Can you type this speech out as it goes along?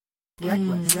Yup.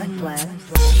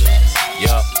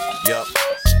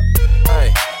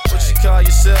 Hey, what you call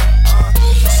yourself?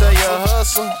 Say you're a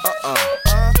hustle? I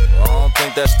don't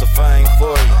think that's the fame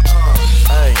for you.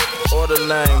 Hey, or the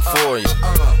name for you.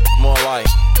 More like,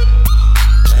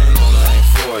 ain't no name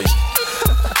for you.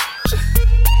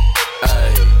 Hey,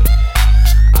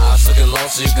 eyes looking low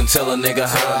so you can tell a nigga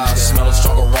high. Smell a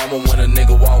strong aroma when a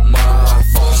nigga walk by.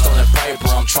 Focused on that paper,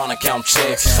 I'm tryna count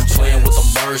checks. I'm playing with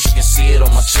the merge, you can see it on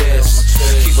my chest.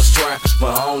 Keep a strap,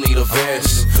 but I don't need a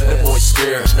vest. That boy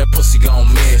scared, that pussy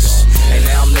gon' miss. And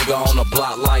now nigga on the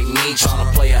block like me,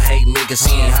 tryna play a hate me, cause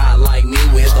he ain't hot like me.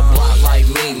 We hit the block like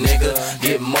me, nigga.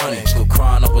 Get money, go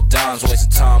crying over dimes,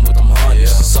 wasting time with them honeys.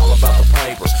 It's all about the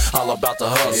paper, all about the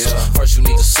hustle. First you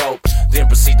need the soap, then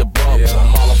proceed to bubble.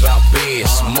 I'm all about biz,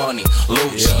 money,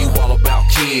 Lucci. You all about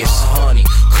kids, honey,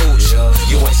 coochie.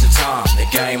 You wasting time, the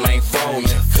game ain't for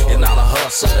you. You're not a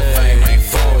hustler, that fame ain't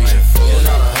for you. You're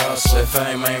not a hustler, that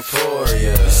fame ain't for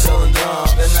you. You selling dumb,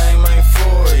 that name ain't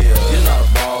for you. You're not a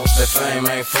boss, that fame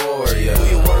ain't for you. Who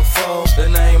you work for, that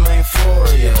name ain't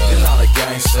for you. You're not a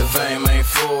gangster, that fame ain't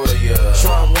for you.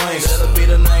 Trump Wayne, that'll be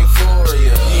the name for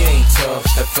you. You ain't tough,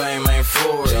 that fame ain't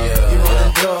for you. You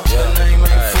running duck, that name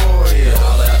ain't for you.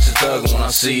 Holla at your thug when I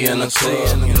see you in the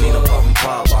club. You need a pop and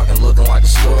pop locking, looking like a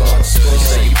scrub. You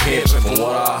say you pimpin' from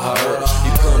what I heard.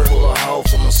 You couldn't pull a hoe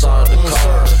from the side of the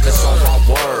car. That's on my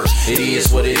word, it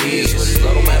is what it is.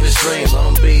 Let him have his dream, let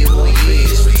him be who he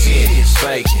is. Pretend it's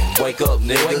faking, wake up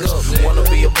nigga. Wanna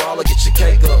be a baller, get your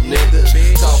cake up nigga.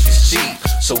 Talk is cheap,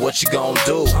 so what you gon'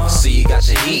 do? See you got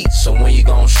your heat, so when you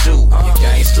gon' shoot? You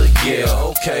gangsta, yeah,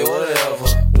 okay, whatever.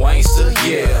 Wangsta,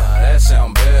 yeah, that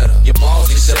sound better. Your balls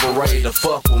get separated to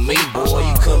fuck with me, boy.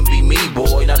 You couldn't be me,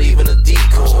 boy, not even a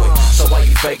decoy. So why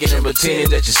you faking and pretending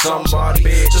that you're somebody?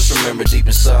 Just remember deep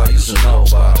inside, you's a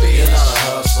nobody. You're not a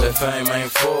hustler, that fame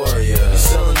ain't for you. You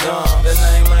selling dumb, that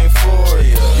name ain't for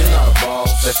you. You're not a boss,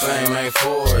 that fame ain't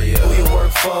for you. Who you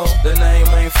work for, that name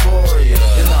ain't for you.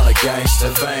 You're not a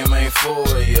gangster, that fame ain't for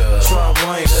you. Trump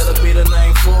Wayne, that'll be the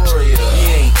name for you.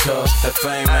 You ain't tough, that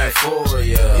fame ain't for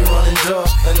you. You running duck,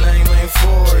 that name ain't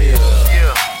for you.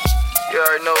 Yeah, you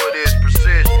already know it is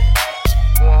precision.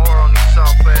 Going hard on these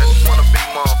soft ass wannabe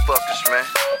motherfuckers, man.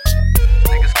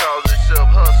 Niggas call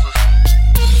themselves hustlers,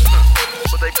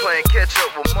 but they playing catch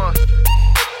up with mustard.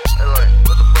 They like,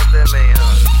 what the fuck that mean,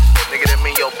 huh? Nigga, that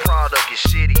mean your product is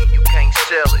shitty and you can't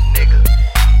sell it, nigga.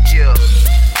 Yeah,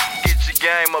 get your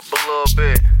game up a little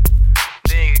bit,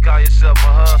 then you can call yourself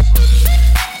a hustler.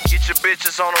 Get your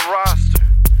bitches on the roster,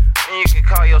 and you can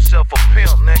call yourself a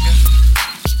pimp,